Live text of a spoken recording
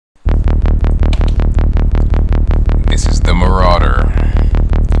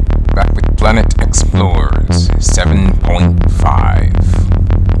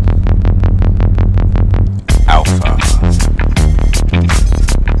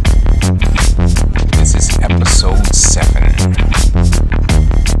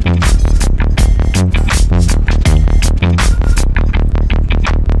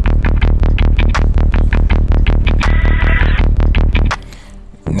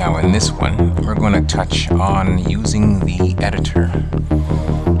Now in this one, we're going to touch on using the editor.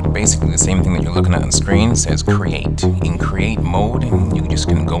 Basically the same thing that you're looking at on the screen. Says create. In create mode, you just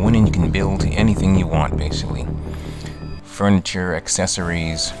can go in and you can build anything you want, basically. Furniture,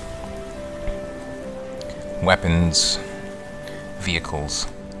 accessories, weapons, vehicles.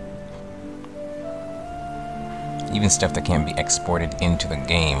 Even stuff that can't be exported into the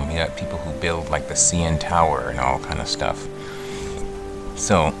game. You got people who build like the CN Tower and all kind of stuff.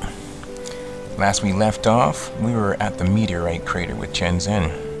 So, last we left off, we were at the Meteor Crater with Chen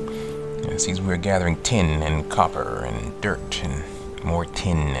Zhen. It seems we were gathering tin and copper and dirt and more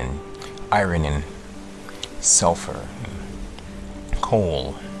tin and iron and sulfur, and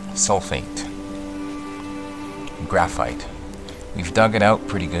coal, sulfate, graphite. We've dug it out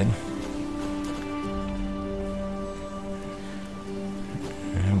pretty good.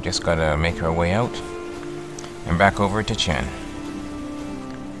 Just gotta make our way out and back over to Chen.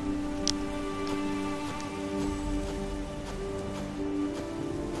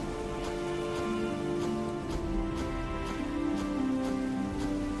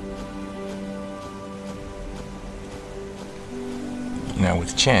 Now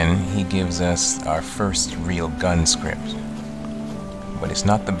with Chen, he gives us our first real gun script. But it's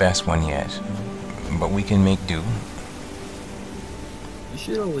not the best one yet. But we can make do. You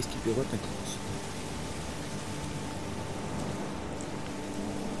should always keep your weapon close.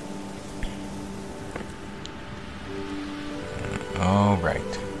 All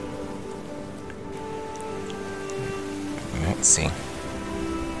right. Let's see.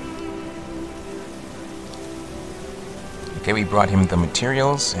 Okay, we brought him the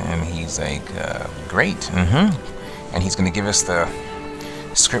materials, and he's like, great. And he's going to give us the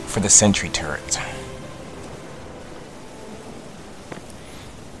script for the sentry turret.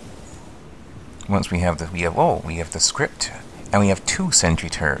 Once we have the script, and we have 2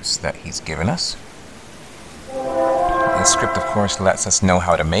 sentry turrets that he's given us. The script, of course, lets us know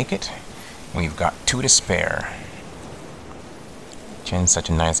how to make it. We've got 2 to spare. Chen's such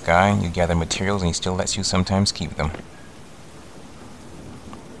a nice guy. You gather materials, and he still lets you sometimes keep them.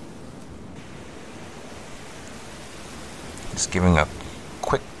 Just giving a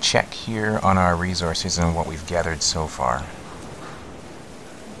quick check here on our resources and what we've gathered so far.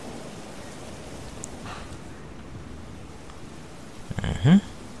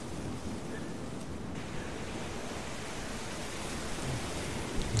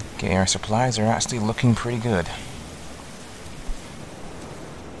 Okay, our supplies are actually looking pretty good.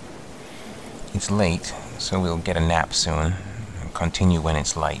 It's late, so we'll get a nap soon and continue when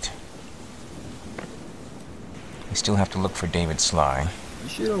it's light. We still have to look for David Sly. You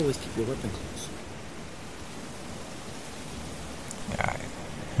should always keep your weapon close. Yeah.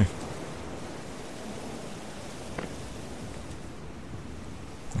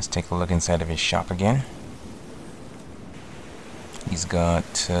 Let's take a look inside of his shop again. He's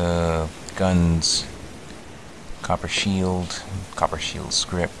got guns, copper shield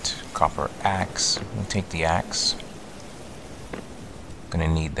script, copper axe. We'll take the axe. Gonna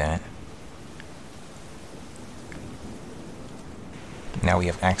need that. Now we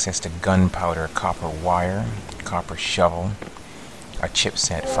have access to gunpowder, copper wire, copper shovel, a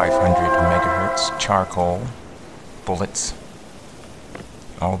chipset 500 megahertz, charcoal, bullets.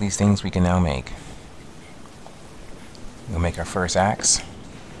 All these things we can now make. We'll make our first axe.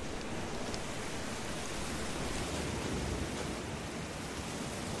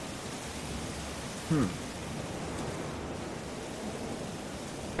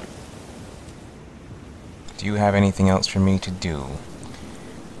 Do you have anything else for me to do?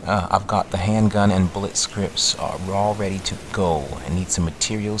 I've got the handgun and bullet scripts are all ready to go. I need some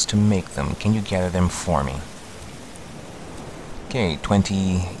materials to make them. Can you gather them for me? Okay,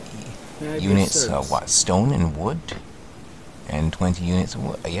 20 units, what, stone and wood? And 20 units of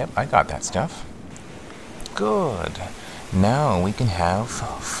wood. Yep, I got that stuff. Good. Now we can have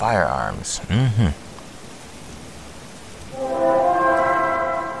firearms.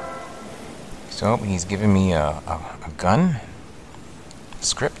 So he's given me a gun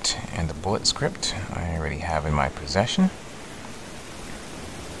script and a bullet script I already have in my possession.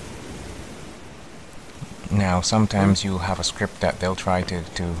 Now sometimes you have a script that they'll try to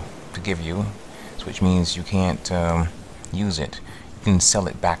give you, which means you can't use it. You can sell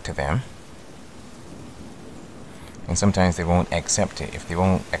it back to them. And sometimes they won't accept it. If they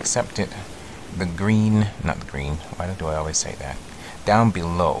won't accept it, the green, not the green, why do I always say that? Down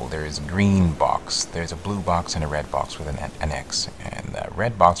below there is a green box. There's a blue box and a red box with an X. And the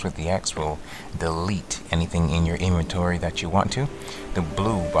red box with the X will delete anything in your inventory that you want to. The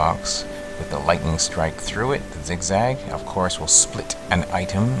blue box with the lightning strike through it, the zigzag, of course, will split an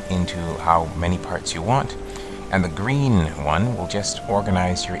item into how many parts you want. And the green one will just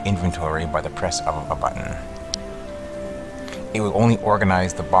organize your inventory by the press of a button. It will only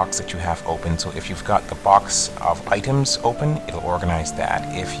organize the box that you have open, so if you've got the box of items open, it'll organize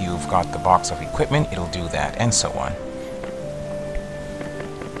that. If you've got the box of equipment, it'll do that, and so on.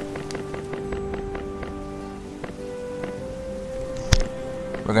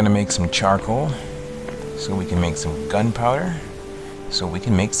 We're going to make some charcoal, so we can make some gunpowder, so we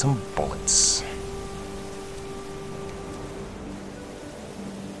can make some bullets.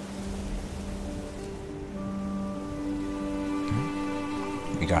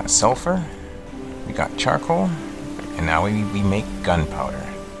 We got sulfur, we got charcoal, and now we make gunpowder.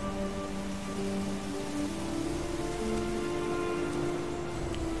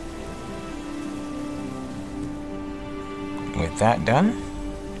 With that done,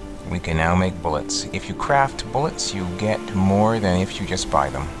 we can now make bullets. If you craft bullets, you get more than if you just buy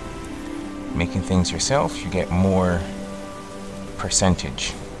them. Making things yourself, you get more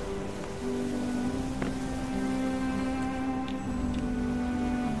percentage.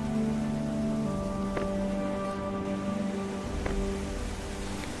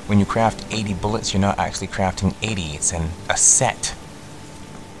 When you craft 80 bullets, you're not actually crafting 80, it's a set.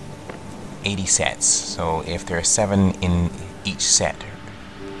 80 sets. So if there are 7 in each set,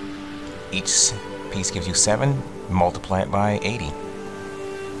 each piece gives you 7, multiply it by 80.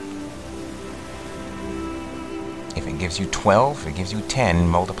 If it gives you 12, it gives you 10,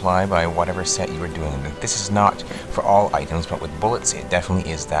 multiply by whatever set you are doing. This is not for all items, but with bullets, it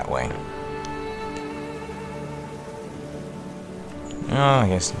definitely is that way. Oh, I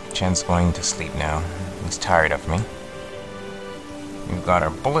guess Chen's going to sleep now. He's tired of me. We've got our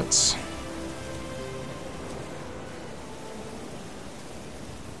bullets.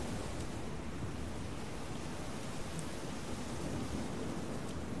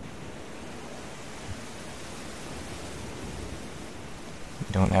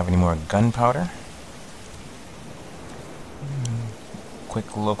 We don't have any more gunpowder.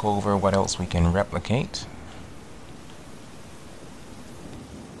 Quick look over what else we can replicate.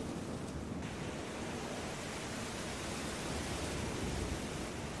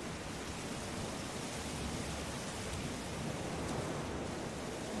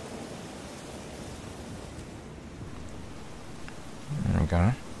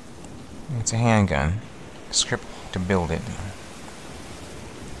 It's a handgun. Script to build it.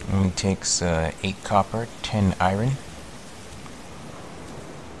 Only takes 8 copper, 10 iron.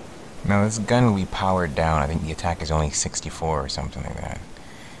 Now this gun will be powered down. I think the attack is only 64 or something like that.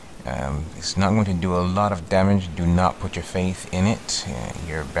 It's not going to do a lot of damage. Do not put your faith in it.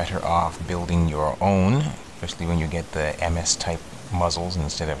 You're better off building your own, especially when you get the MS type muzzles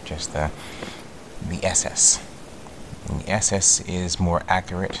instead of just the SS. And the SS is more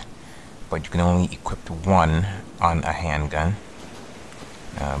accurate, but you can only equip one on a handgun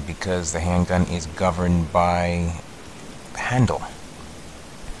because the handgun is governed by the handle.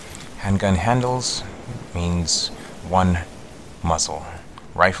 Handgun handles means one muzzle.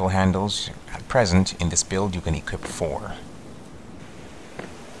 Rifle handles, at present in this build, you can equip 4.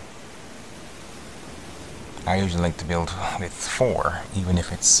 I usually like to build with 4, even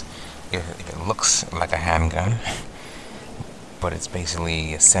if it looks like a handgun. But it's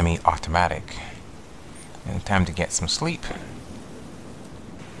basically semi-automatic. And time to get some sleep.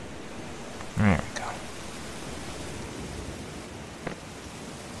 There we go.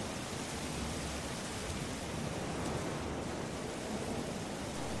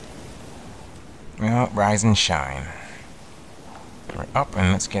 Well, rise and shine. We're up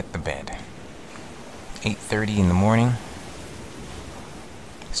and let's get to bed. 8:30 in the morning.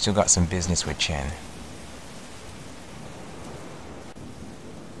 Still got some business with Chen.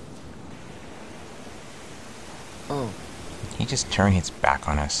 Oh. He just turned his back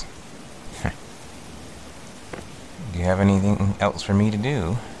on us. Do you have anything else for me to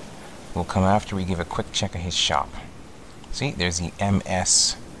do? We'll come after we give a quick check of his shop. See, there's the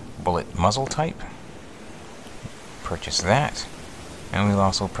MS bullet muzzle type. Purchase that. And we'll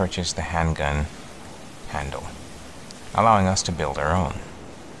also purchase the handgun handle, allowing us to build our own.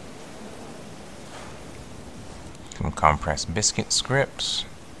 Some compressed biscuit scripts.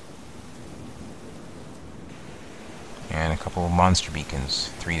 And a couple of monster beacons,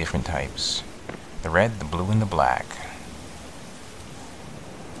 3 different types. The red, the blue, and the black.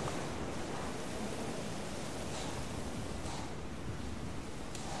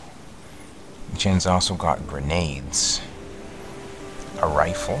 Chen's also got grenades, a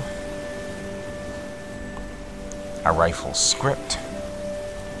rifle script,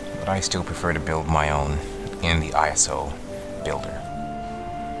 but I still prefer to build my own in the ISO builder.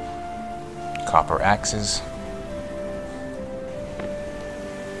 Copper axes.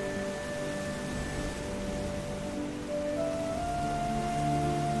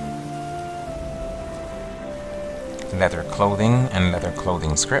 Leather clothing and leather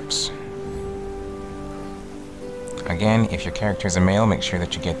clothing scripts. Again, if your character is a male, make sure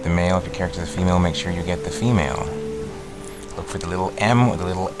that you get the male. If your character is a female, make sure you get the female. Look for the little M or the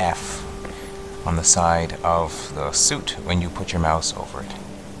little F on the side of the suit when you put your mouse over it.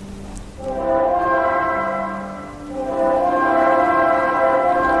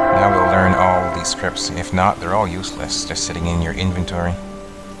 Now we'll learn all these scripts. If not, they're all useless, just sitting in your inventory.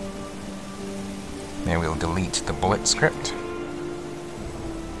 Then we'll delete the bullet script,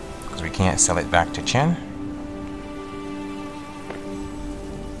 because we can't sell it back to Chen.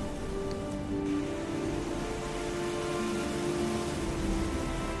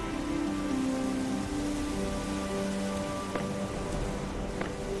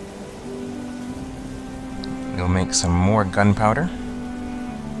 We'll make some more gunpowder.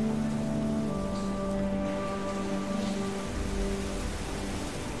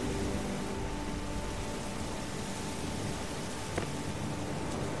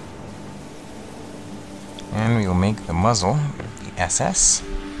 And we'll make the muzzle, the SS.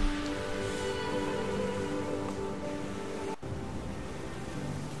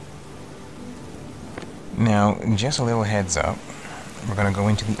 Now, just a little heads up, we're going to go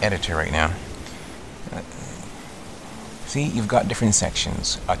into the editor right now. See, you've got different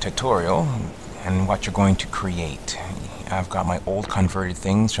sections. A tutorial and what you're going to create. I've got my old converted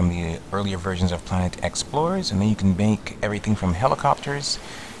things from the earlier versions of Planet Explorers, and then you can make everything from helicopters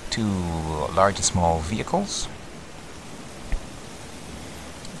to large and small vehicles.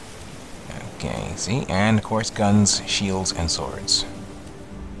 Okay, see, and of course guns, shields, and swords.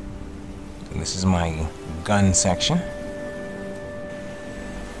 And this is my gun section.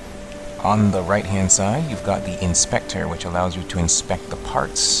 On the right hand side, you've got the inspector, which allows you to inspect the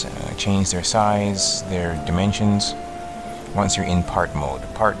parts, change their size, their dimensions. Once you're in part mode,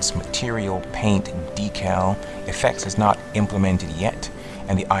 parts, material, paint, decal, effects is not implemented yet.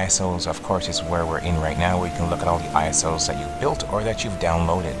 And the ISOs, of course, is where we're in right now, where you can look at all the ISOs that you've built or that you've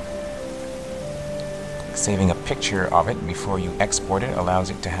downloaded. Saving a picture of it before you export it allows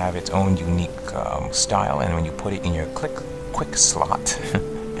it to have its own unique style, and when you put it in your quick slot,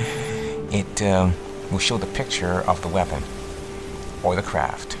 it will show the picture of the weapon or the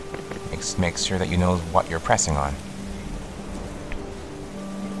craft. Makes sure that you know what you're pressing on.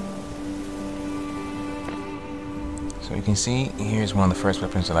 So you can see, here's one of the first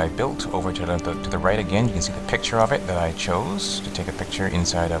weapons that I built. Over to the right again, you can see the picture of it that I chose to take a picture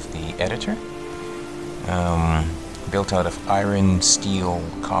inside of the editor. Built out of iron, steel,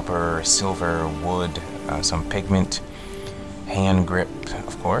 copper, silver, wood, some pigment, hand grip,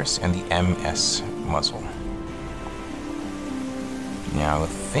 of course, and the MS muzzle. Now the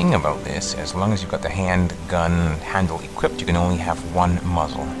thing about this, as long as you've got the handgun handle equipped, you can only have one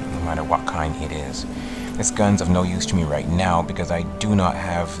muzzle, no matter what kind it is. This gun's of no use to me right now because I do not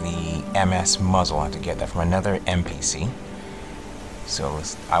have the MS muzzle. I have to get that from another NPC. So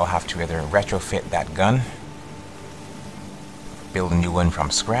I'll have to either retrofit that gun, build a new one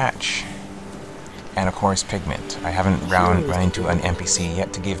from scratch, and of course pigment. I haven't run into an NPC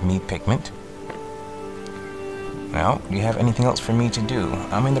yet to give me pigment. Well, do you have anything else for me to do?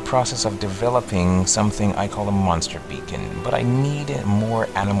 I'm in the process of developing something I call a monster beacon, but I need more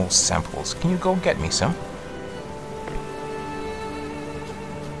animal samples. Can you go get me some?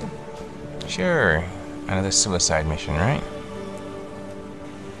 Sure. Another suicide mission, right?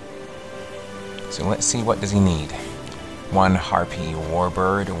 So let's see, what does he need? One harpy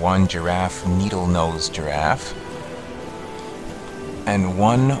warbird, one giraffe needle-nosed giraffe, and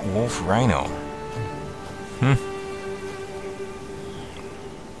one wolf rhino.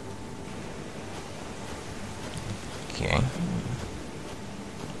 Okay.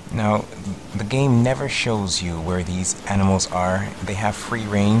 Now, the game never shows you where these animals are. They have free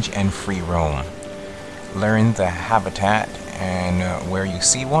range and free roam. Learn the habitat, and where you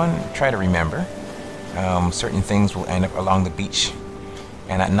see one, try to remember. Certain things will end up along the beach,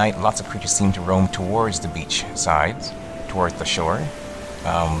 and at night lots of creatures seem to roam towards the beach sides, towards the shore.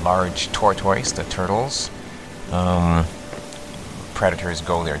 Large tortoise, the turtles, predators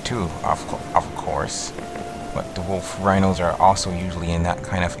go there too, of course. But the wolf rhinos are also usually in that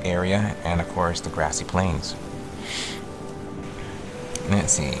kind of area, and of course the grassy plains.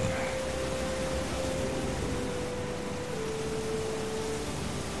 Let's see.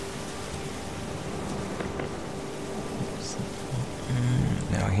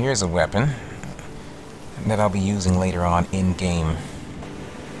 here's a weapon that I'll be using later on in-game.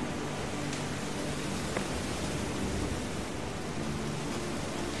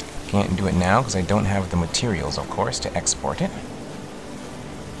 Can't do it now because I don't have the materials, of course, to export it.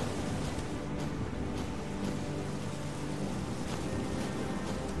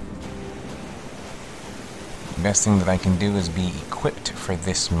 The best thing that I can do is be equipped for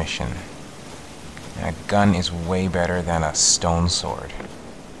this mission. A gun is way better than a stone sword.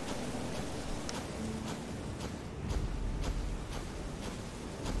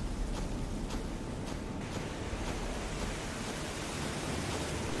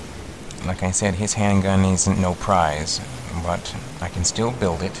 Like I said, his handgun isn't no prize, but I can still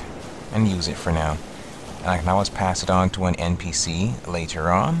build it and use it for now. And I can always pass it on to an NPC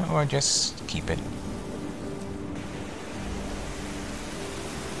later on, or just keep it.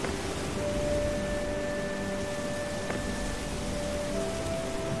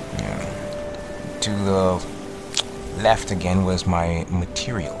 To the left again was my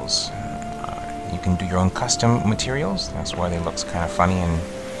materials. You can do your own custom materials. That's why they look kind of funny and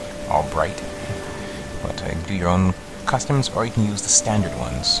all bright. But do your own customs, or you can use the standard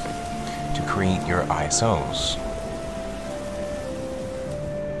ones to create your ISOs.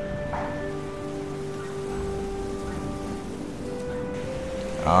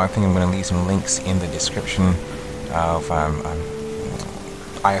 I think I'm going to leave some links in the description of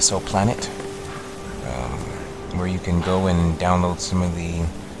ISO Planet, where you can go and download some of the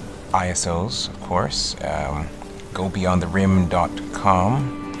ISOs, of course. Go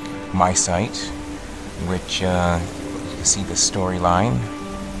beyondtherim.com, my site, which you can see the storyline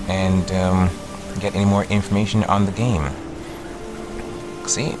and get any more information on the game.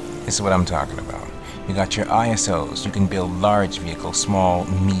 See, this is what I'm talking about. You got your ISOs. You can build large vehicles, small,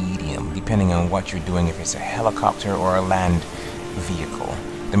 medium, depending on what you're doing, if it's a helicopter or a land vehicle.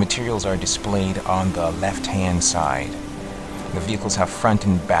 The materials are displayed on the left-hand side. The vehicles have front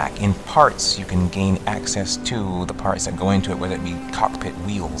and back. In parts, you can gain access to the parts that go into it, whether it be cockpit,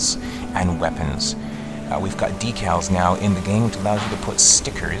 wheels, and weapons. We've got decals now in the game, which allows you to put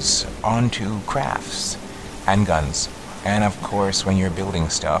stickers onto crafts and guns. And of course, when you're building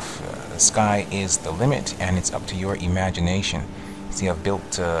stuff, the sky is the limit, and it's up to your imagination. See, I've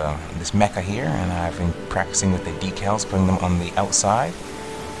built this mecha here, and I've been practicing with the decals, putting them on the outside.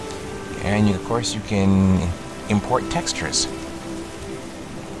 And of course, you can import textures.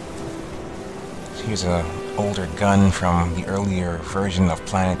 Here's an older gun from the earlier version of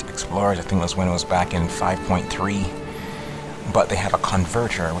Planet Explorers. I think it was when it was back in 5.3. But they have a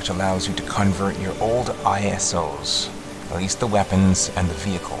converter which allows you to convert your old ISOs, at least the weapons and the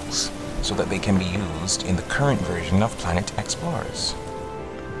vehicles, so that they can be used in the current version of Planet Explorers.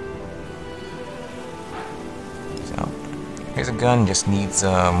 So, here's a gun, just needs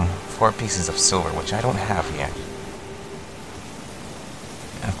 4 pieces of silver, which I don't have yet.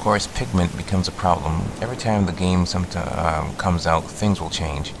 And of course, pigment becomes a problem. Every time the game comes out, things will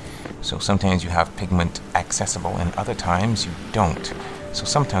change. So sometimes you have pigment accessible, and other times you don't. So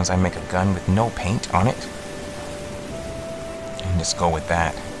sometimes I make a gun with no paint on it, and just go with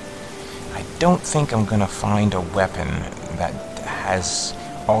that. I don't think I'm gonna find a weapon that has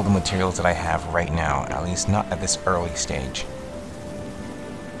all the materials that I have right now, at least not at this early stage.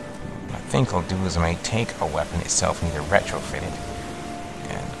 What I think I'll do is I may take a weapon itself and either retrofit it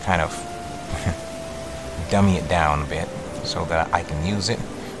and kind of dummy it down a bit so that I can use it,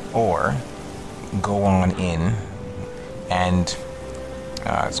 or go on in and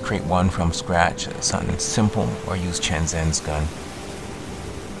let's create one from scratch, something simple, or use Chen Zhen's gun.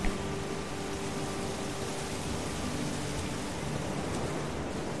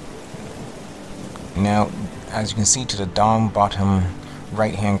 Now, as you can see to the bottom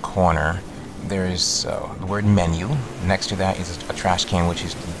right hand corner, there's the word menu. Next to that is a trash can, which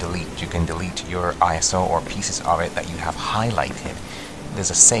is delete. You can delete your ISO or pieces of it that you have highlighted.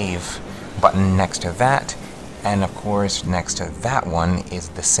 There's a save button next to that, and of course next to that one is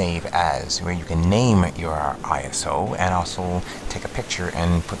the save as, where you can name your ISO and also take a picture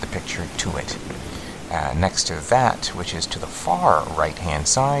and put the picture to it. Next to that, which is to the far right hand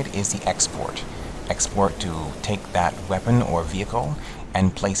side, is the export. Export to take that weapon or vehicle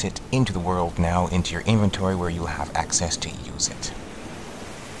and place it into the world now, into your inventory, where you'll have access to use it.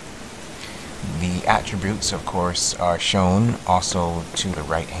 The attributes, of course, are shown also to the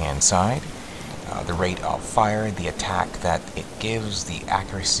right hand side. The rate of fire, the attack that it gives, the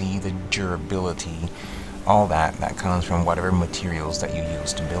accuracy, the durability, all that comes from whatever materials that you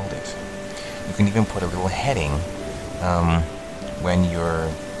use to build it. You can even put a little heading when you're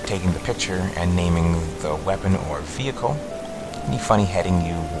taking the picture and naming the weapon or vehicle. any funny heading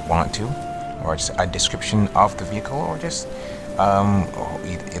you want to, or just a description of the vehicle, or just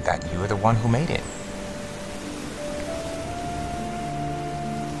that you're the one who made it.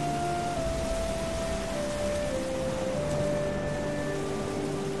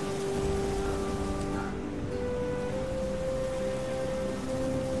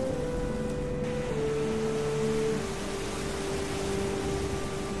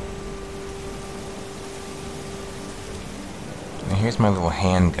 Here's my little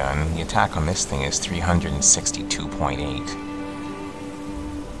handgun. The attack on this thing is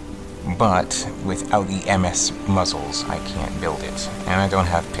 362.8. But without the MS muzzles, I can't build it. And I don't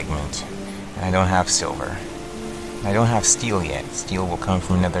have pigment. And I don't have silver. And I don't have steel yet. Steel will come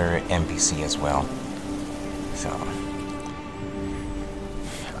from another NPC as well. So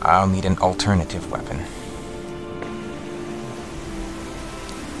I'll need an alternative weapon.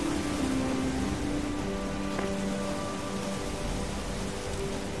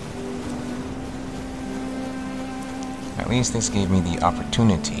 At least this gave me the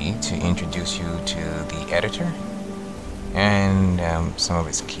opportunity to introduce you to the editor and some of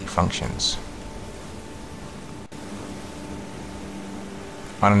its key functions.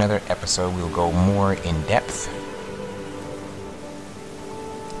 On another episode, we'll go more in depth.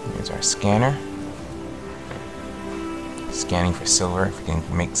 Here's our scanner. Scanning for silver. If we can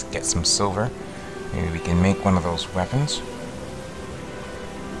get some silver, maybe we can make one of those weapons.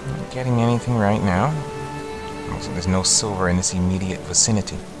 Not getting anything right now. So there's no silver in this immediate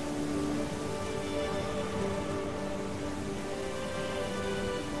vicinity.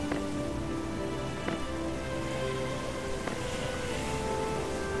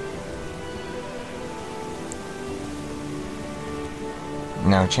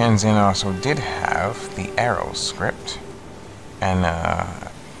 Now Chanzin also did have the arrow script, and I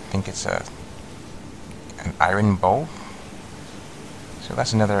think it's an iron bow. So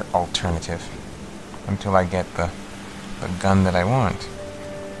that's another alternative. Until I get the gun that I want.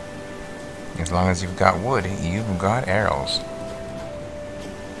 As long as you've got wood, you've got arrows.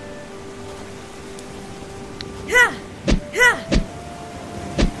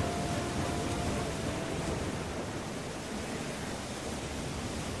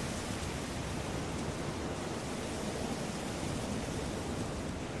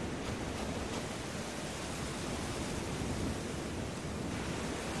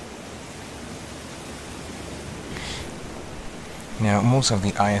 Now, most of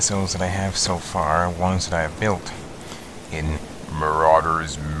the ISOs that I have so far are ones that I have built in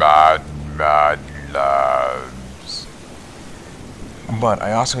Marauder's Mad Labs. But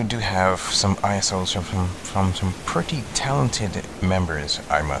I also do have some ISOs from some pretty talented members,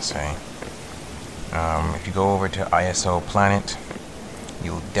 I must say. If you go over to ISO Planet,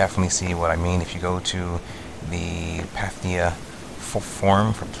 you'll definitely see what I mean. If you go to the Pathia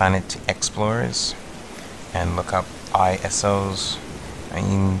forum for Planet Explorers and look up ISOs, and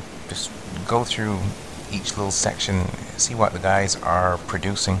you just go through each little section, see what the guys are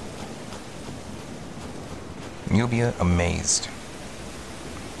producing. You'll be amazed.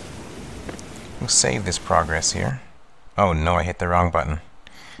 We'll save this progress here. Oh no, I hit the wrong button.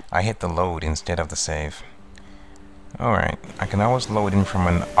 I hit the load instead of the save. Alright, I can always load in from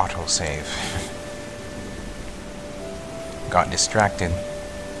an autosave. Got distracted.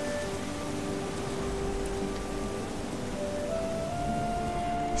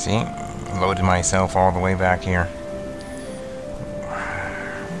 See? Loaded myself all the way back here.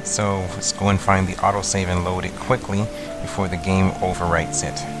 So let's go and find the autosave and load it quickly before the game overwrites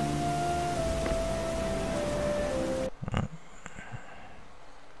it.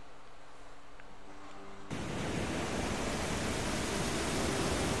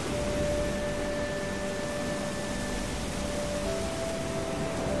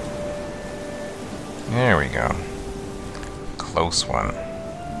 There we go. Close one.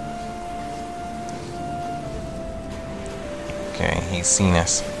 Okay, he's seen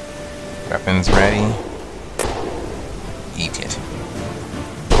us. Weapons ready. Eat it.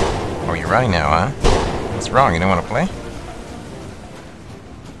 Oh, you're running now, huh? What's wrong? You don't want to play?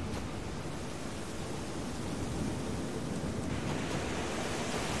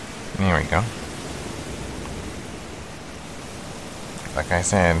 There we go. Like I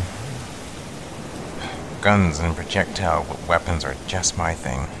said, guns and projectile weapons are just my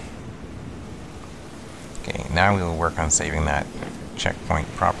thing. Okay, now we'll work on saving that checkpoint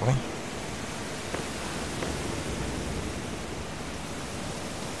properly.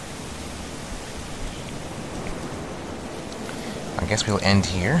 I guess we'll end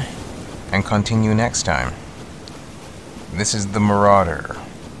here and continue next time. This is the Marauder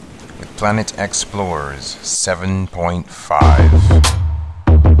with Planet Explorers 7.5.